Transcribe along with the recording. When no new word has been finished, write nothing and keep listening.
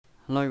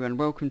Hello and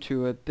welcome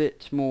to a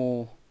bit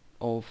more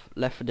of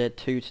Left 4 Dead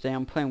 2 today.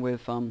 I'm playing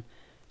with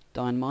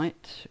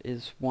Dynamite,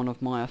 is one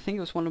of my, I think it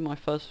was one of my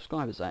first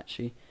subscribers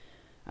actually,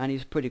 and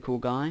he's a pretty cool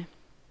guy,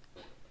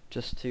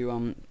 just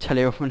to tell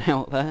everyone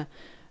out there.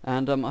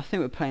 And I think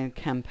we're playing a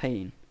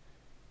campaign,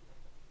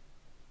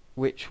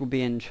 which will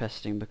be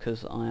interesting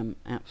because I am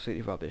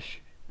absolutely rubbish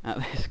at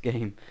this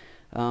game.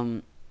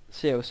 So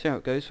yeah, we'll see how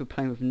it goes. We're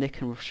playing with Nick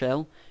and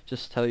Rochelle.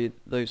 Just to tell you,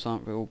 those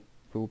aren't real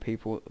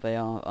people. They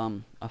are,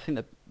 I think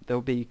that they'll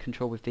be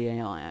controlled with the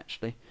AI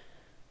actually.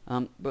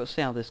 But we'll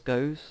see how this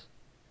goes.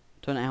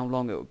 Don't know how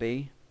long it will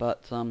be,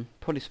 but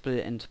probably split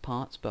it into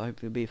parts, but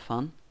hopefully it'll be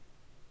fun.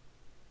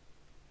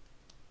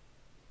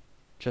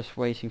 Just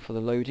waiting for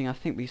the loading. I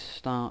think we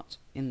start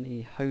in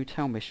the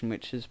hotel mission,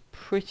 which is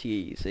pretty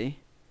easy.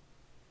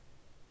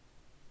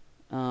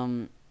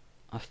 I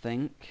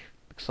think,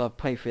 because I've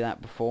played through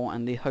that before,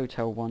 and the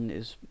hotel one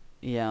is,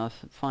 yeah, I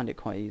find it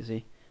quite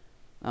easy.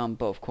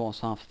 But of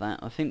course after that,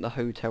 I think the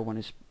hotel one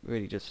is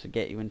really just to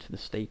get you into the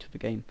state of the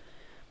game.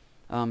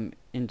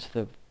 Into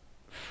the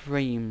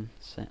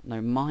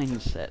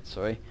mindset,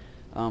 sorry,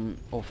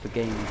 of the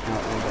game and how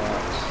it all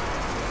works.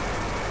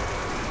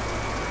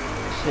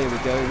 So here we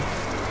go.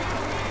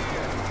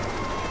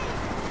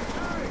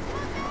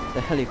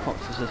 The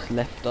helicopter's just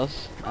left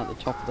us at the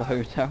top of the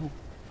hotel.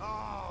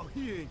 Oh,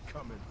 he ain't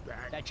coming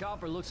back. That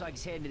chopper looks like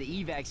it's heading to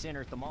the evac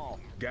center at the mall.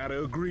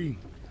 Gotta agree.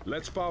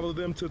 Let's follow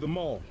them to the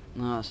mall.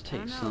 Now let's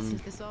take some.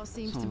 If this all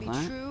seems to be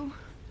true,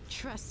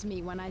 trust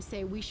me when I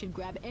say we should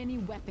grab any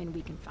weapon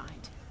we can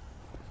find.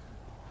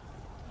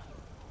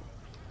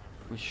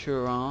 We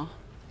sure are.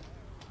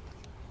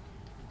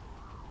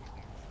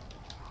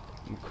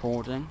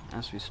 Recording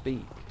as we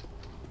speak.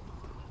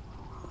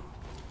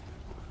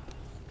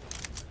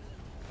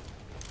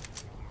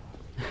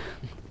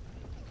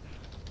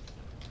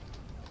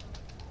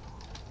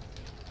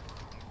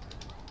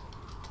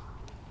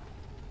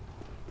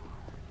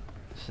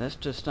 So let's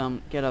just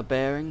get our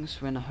bearings.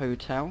 We're in a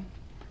hotel.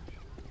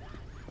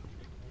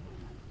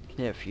 Can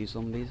hear a few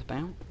zombies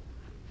about.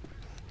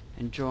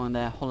 Enjoying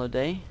their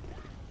holiday.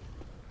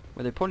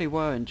 Well, they probably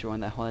were enjoying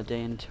their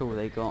holiday until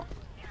they got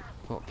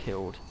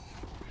killed.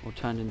 Or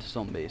turned into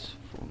zombies,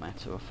 for a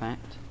matter of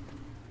fact.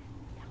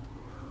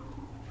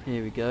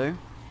 Here we go.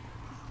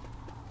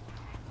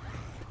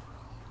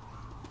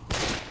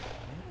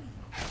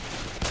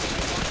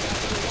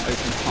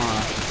 Open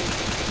fire.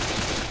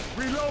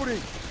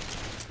 Reloading!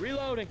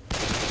 Reloading.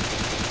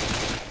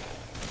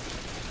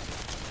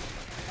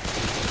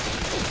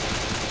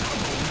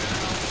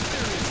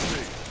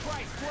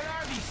 Christ, what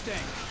are these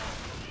things?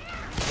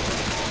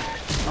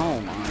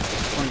 Oh my,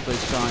 one of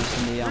those guys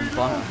in the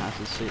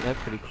biohazard suit, they're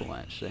pretty cool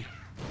actually.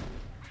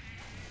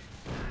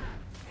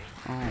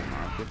 Oh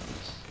my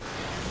goodness.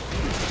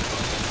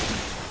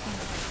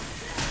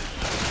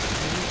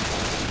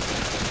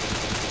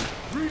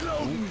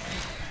 Reloading!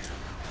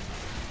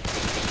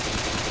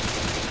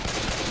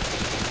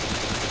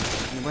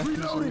 Any weapons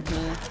in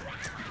here?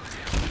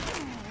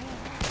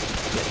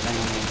 Get down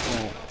on the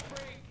floor.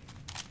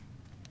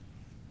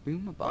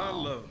 Boomer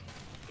bar.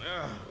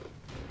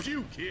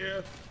 Puke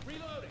here.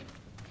 Reloading.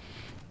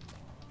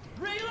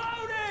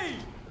 Reloading!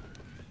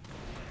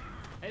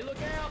 Hey,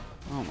 look out!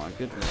 Oh my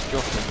goodness,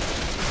 dropping.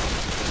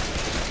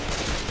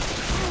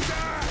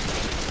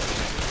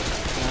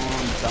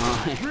 Oh,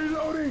 die.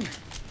 Reloading!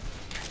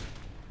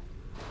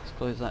 Let's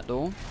close that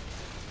door.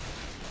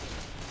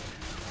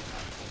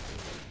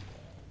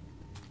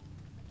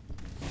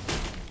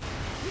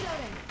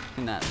 I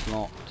think that's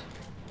locked.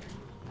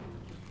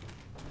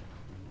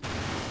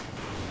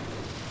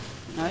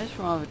 Now it's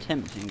rather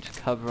tempting to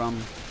cover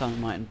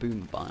Dynamite and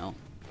Boombile.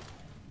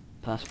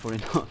 That's probably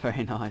not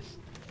very nice.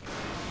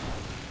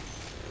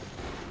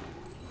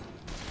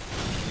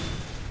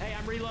 Hey,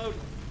 I'm reloading.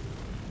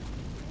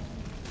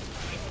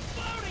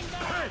 Exploding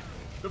now! Hey!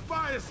 The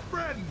fire's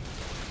spreading!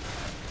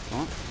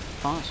 What?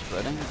 Fire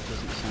spreading? That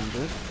doesn't sound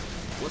good.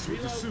 What's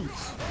with the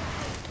suits?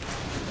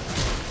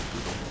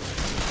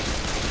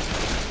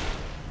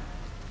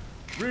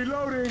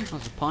 Reloading!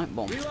 That's a pipe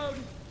bomb.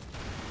 Reloading.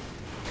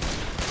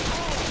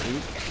 Oop.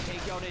 In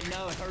case y'all didn't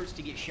know, it hurts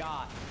to get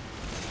shot.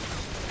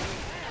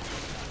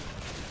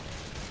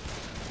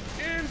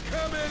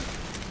 Incoming!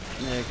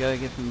 There you go,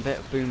 give them a bit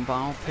of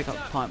Boombile, pick up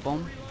the pipe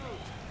bomb.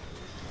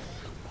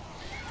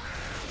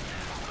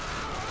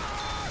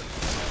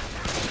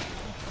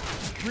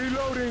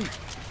 Reloading!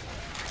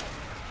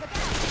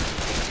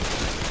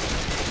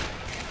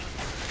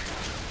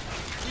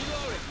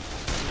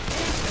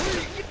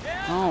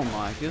 Oh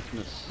my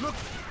goodness. Look,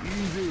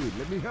 easy.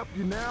 Let me help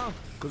you now,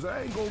 cause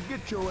I ain't gonna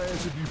get your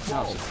ass if you That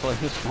fall. was a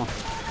close one.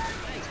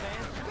 Thanks, man.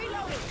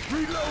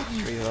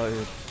 Reloading!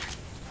 Reload.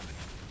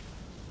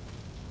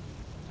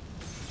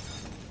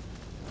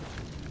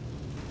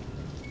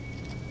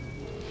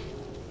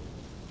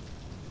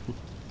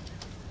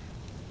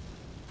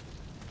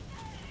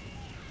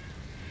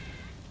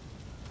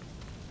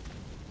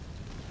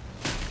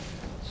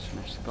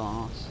 Smash the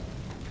glass.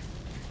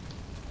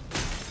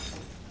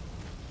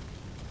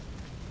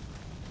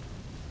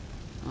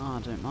 Oh, I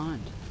don't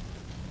mind.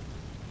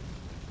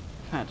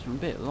 fact, I'm a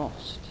bit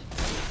lost.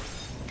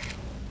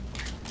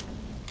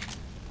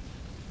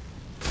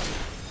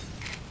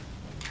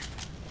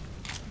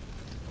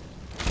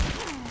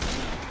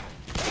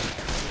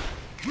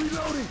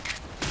 Reloading!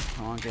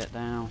 Come on, get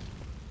down.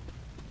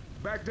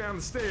 Back down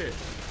the stairs.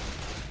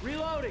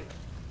 Reloading.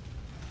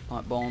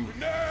 Like bomb.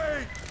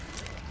 Grenade!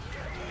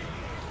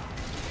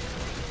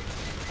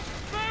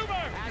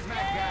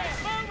 Hazmat guys.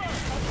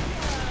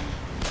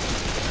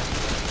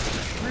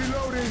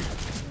 Reloading!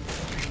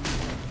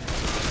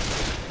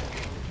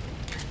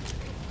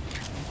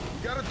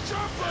 Got a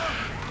chopper!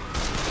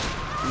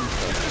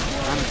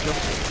 And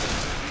jockey.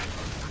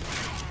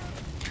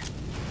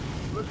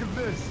 Look at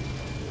this.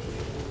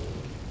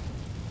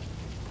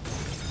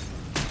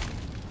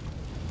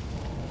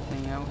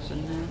 Anything else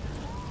in there?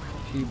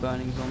 A few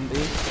burning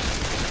zombies.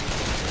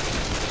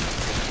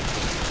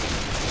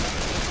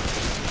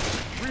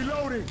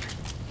 Reloading!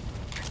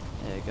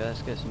 There you go,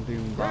 let's get some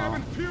boom Grab bar.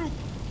 and puke!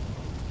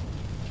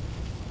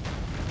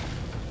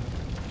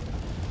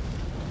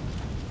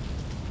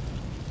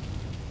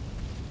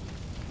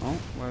 Oh,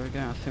 where are we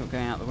going? I think we're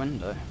going out the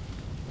window.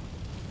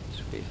 This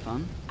would be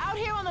fun. Out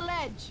here on the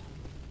ledge.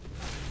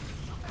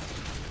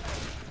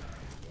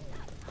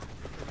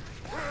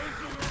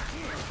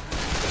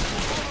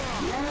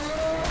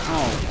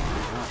 Oh,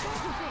 wow.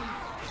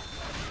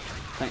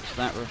 Thanks for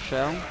that,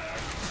 Rochelle.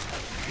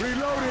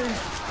 Reloading!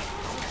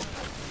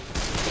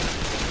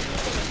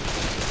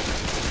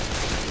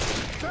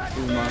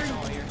 Boomer.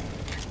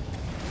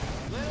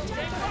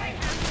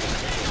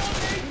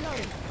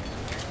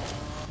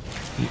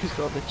 He's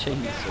got the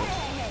chainsaw.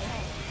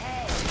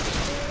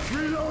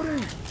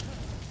 Reloading!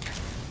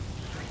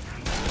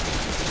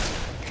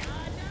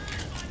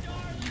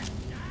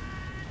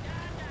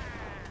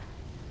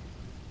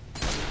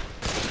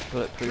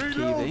 Bulletproof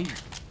Reload.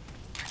 TV.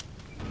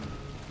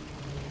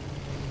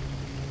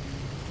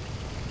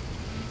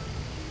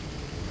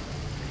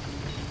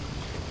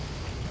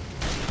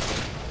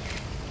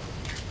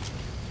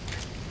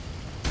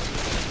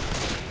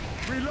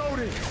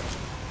 Reloading!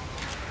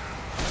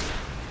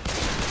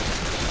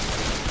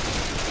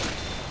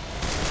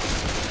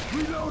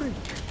 Reloading!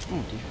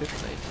 Oh,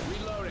 defibrillator.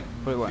 Reloading.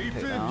 Probably won't pick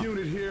that Defib up.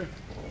 unit here.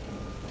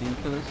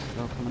 Painkillers,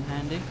 they'll come in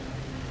handy.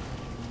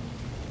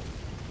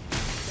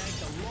 Thank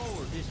the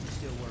Lord this is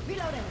still working.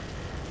 Reloading.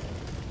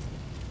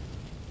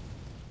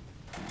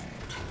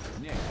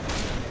 Nick.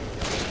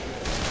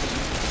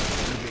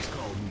 You just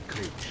called me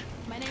Coach.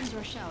 My name's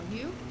Rochelle.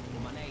 You?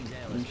 Well, my name's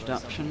Ellis.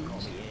 Introductions.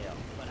 But some people call me El.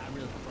 But I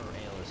really prefer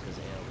Ellis because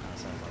El kind of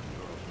sounds like a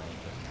girl's name.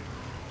 But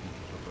you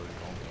prefer to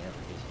call me El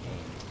because you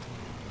can.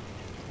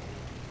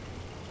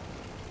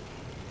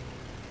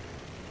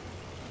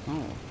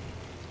 Oh.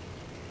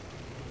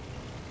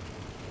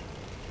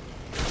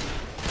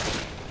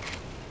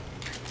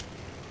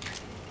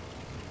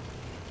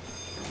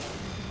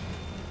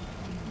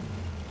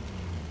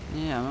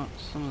 Yeah, well,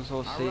 someone's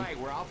obviously All right,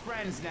 we're all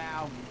friends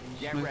now.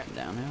 Get ready. smoking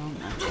down here, aren't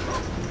they?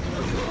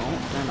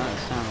 Oh, don't like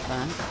the sound of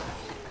that.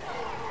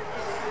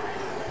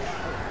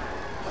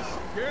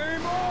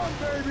 Game on,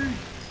 baby!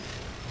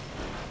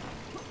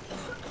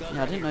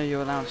 Yeah, I didn't know you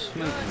were allowed to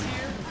smoke in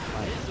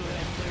like,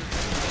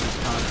 these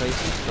kind of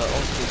places, but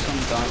obviously some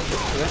guy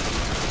took to it.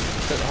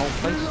 Took the whole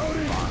place on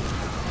fire.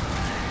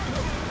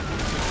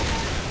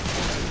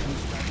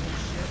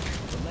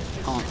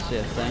 Can't see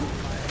a thing.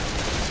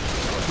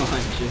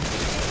 Behind you.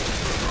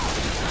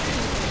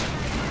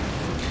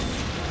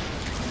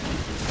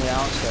 Yeah,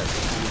 I'll set the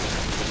camera.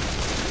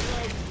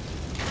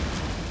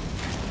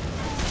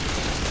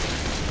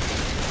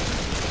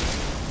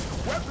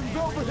 Weapons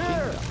over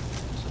here!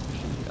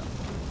 Machine gun.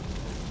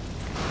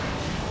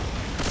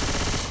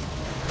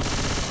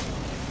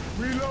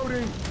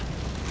 Reloading!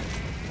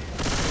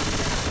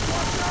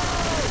 Watch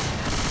out!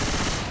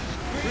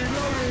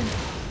 Reloading!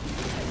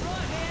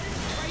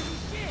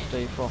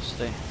 Stay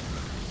frosty.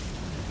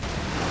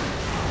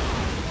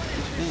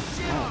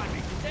 Oh,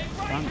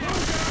 damn.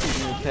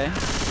 You okay?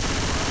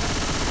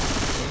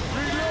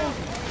 Reload!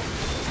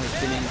 I've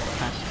been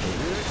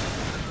incapacitated.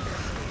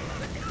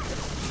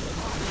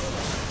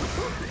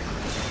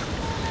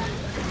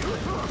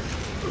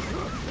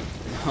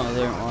 Oh,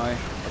 don't worry.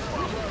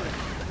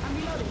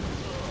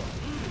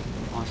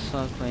 I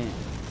certainly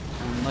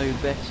am no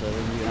better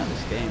than you at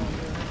this game.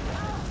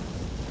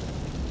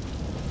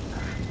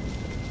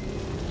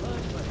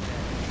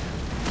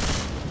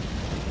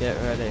 Get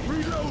ready.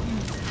 Reloading!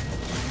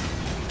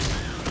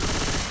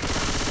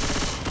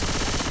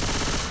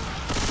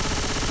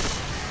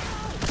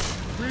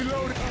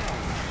 Reloading!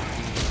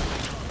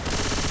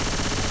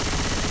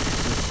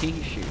 The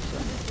pea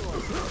shooter.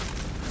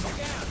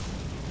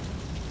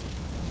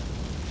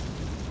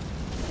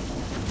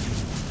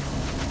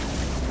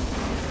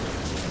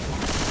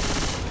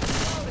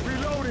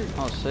 Reloading!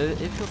 Oh, so if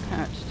your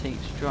character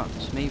takes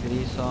drugs, maybe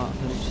these are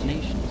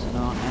hallucinations and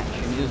aren't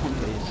actually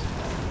zombies.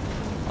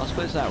 I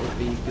suppose that would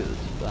be good,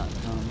 but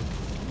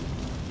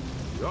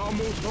You're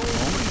almost home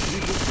free,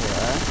 people.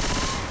 yeah.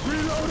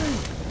 Reloading!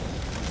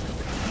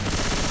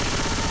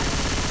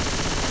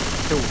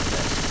 Kill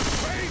this.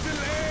 Raise the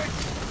legs!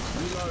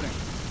 Reloading.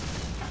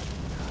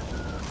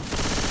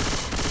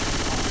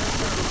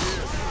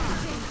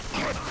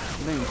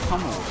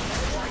 pummeled.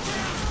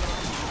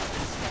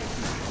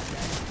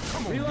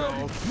 Come on, dog.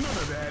 None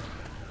of that.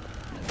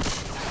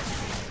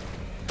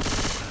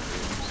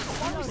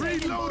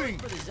 Reloading.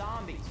 For the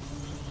zombies.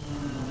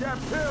 Got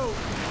pills.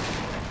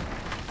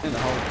 I think the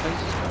whole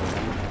place is going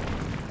down.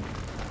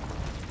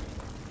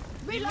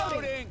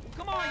 Reloading.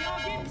 Come on, y'all,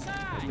 get A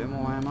inside. bit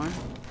more ammo.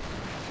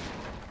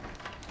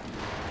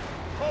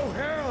 Oh,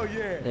 hell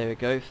yeah. There we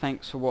go.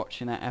 Thanks for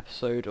watching that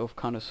episode of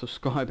kind of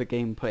subscriber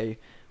gameplay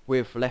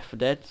with Left 4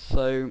 Dead.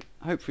 So,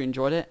 hope you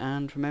enjoyed it,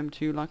 and remember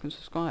to like and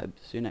subscribe.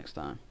 See you next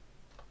time.